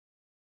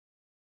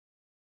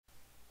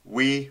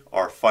We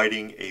are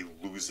fighting a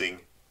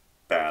losing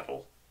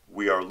battle.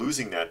 We are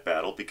losing that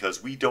battle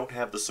because we don't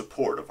have the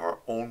support of our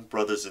own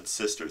brothers and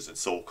sisters in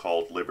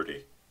so-called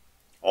liberty.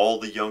 All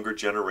the younger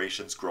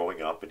generations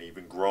growing up and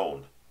even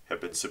grown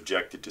have been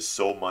subjected to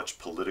so much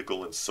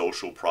political and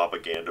social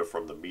propaganda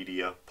from the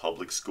media,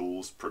 public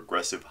schools,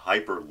 progressive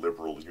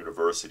hyper-liberal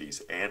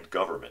universities, and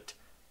government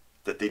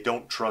that they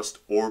don't trust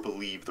or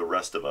believe the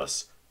rest of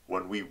us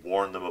when we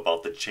warn them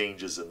about the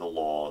changes in the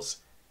laws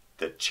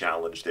that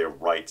challenge their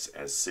rights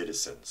as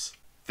citizens.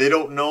 They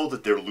don't know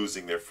that they're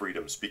losing their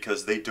freedoms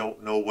because they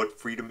don't know what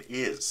freedom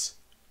is.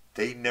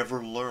 They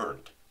never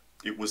learned.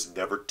 It was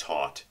never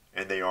taught,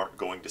 and they aren't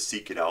going to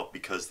seek it out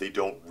because they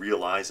don't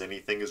realize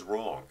anything is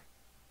wrong.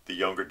 The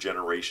younger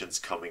generations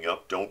coming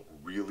up don't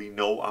really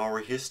know our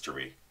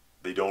history.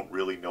 They don't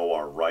really know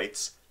our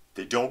rights.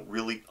 They don't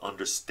really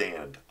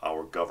understand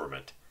our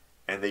government.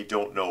 And they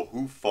don't know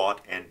who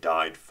fought and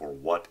died for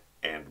what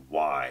and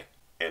why.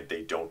 And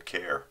they don't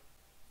care.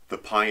 The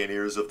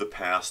pioneers of the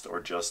past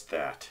are just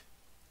that.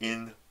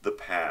 In the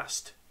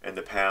past. And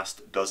the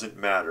past doesn't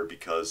matter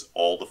because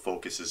all the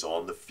focus is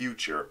on the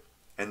future,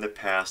 and the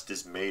past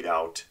is made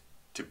out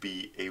to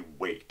be a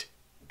weight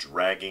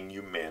dragging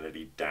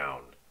humanity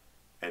down.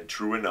 And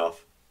true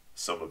enough,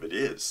 some of it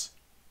is,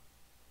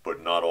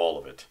 but not all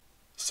of it.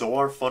 So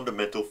our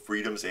fundamental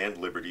freedoms and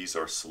liberties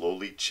are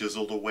slowly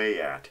chiseled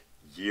away at,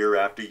 year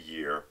after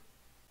year,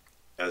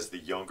 as the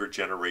younger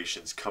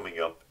generations coming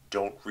up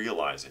don't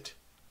realize it.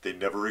 They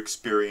never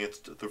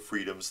experienced the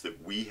freedoms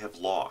that we have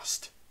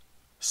lost,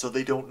 so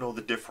they don't know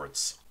the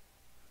difference.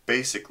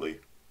 Basically,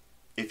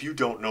 if you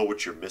don't know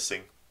what you're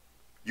missing,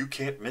 you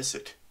can't miss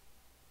it.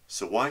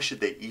 So why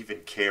should they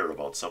even care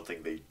about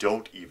something they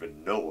don't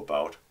even know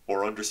about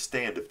or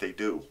understand if they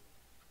do?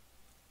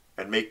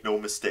 And make no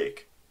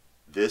mistake,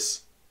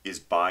 this is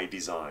by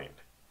design.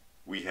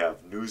 We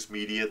have news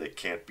media that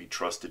can't be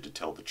trusted to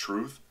tell the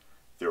truth.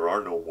 There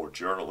are no more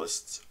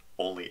journalists,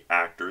 only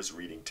actors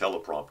reading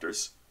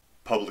teleprompters.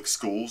 Public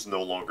schools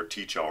no longer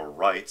teach our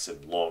rights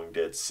in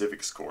long-dead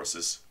civics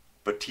courses,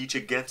 but teach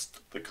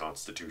against the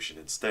Constitution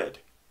instead.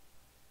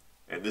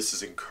 And this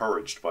is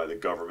encouraged by the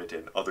government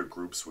and other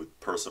groups with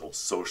personal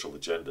social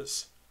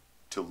agendas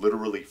to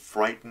literally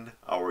frighten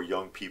our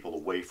young people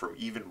away from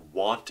even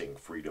wanting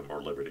freedom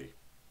or liberty.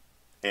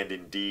 And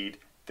indeed,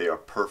 they are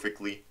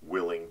perfectly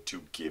willing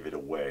to give it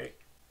away.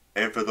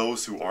 And for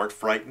those who aren't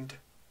frightened,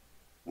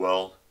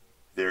 well,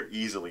 they're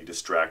easily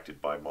distracted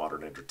by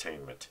modern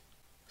entertainment.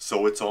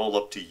 So it's all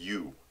up to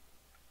you,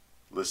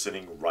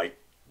 listening right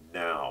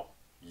now.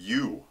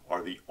 You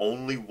are the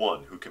only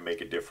one who can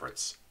make a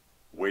difference.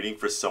 Waiting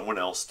for someone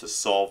else to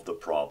solve the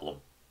problem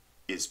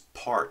is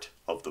part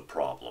of the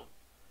problem.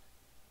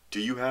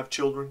 Do you have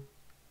children?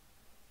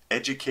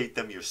 Educate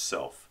them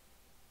yourself.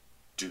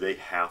 Do they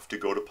have to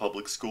go to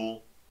public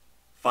school?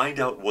 Find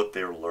out what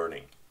they're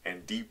learning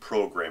and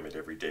deprogram it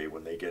every day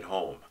when they get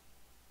home.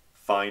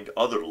 Find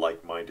other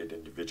like-minded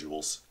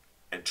individuals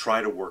and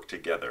try to work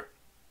together.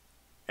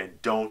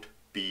 And don't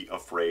be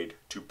afraid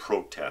to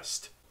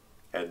protest.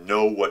 And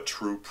know what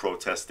true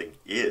protesting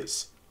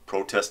is.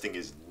 Protesting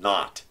is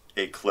not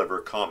a clever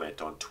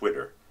comment on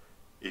Twitter.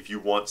 If you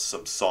want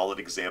some solid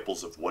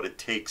examples of what it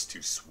takes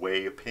to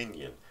sway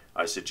opinion,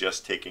 I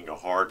suggest taking a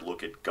hard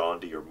look at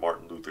Gandhi or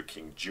Martin Luther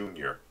King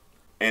Jr.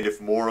 And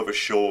if more of a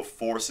show of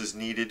force is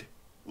needed,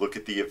 look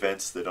at the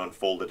events that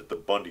unfolded at the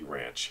Bundy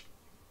Ranch.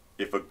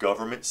 If a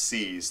government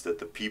sees that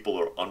the people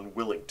are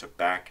unwilling to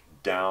back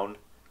down,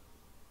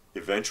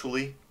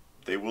 eventually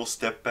they will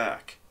step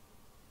back.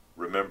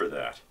 Remember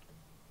that.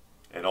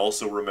 And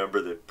also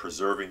remember that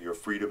preserving your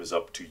freedom is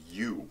up to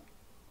you.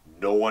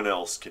 No one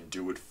else can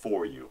do it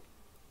for you.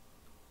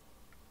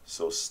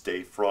 So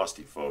stay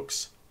frosty,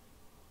 folks.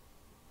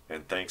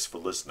 And thanks for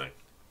listening.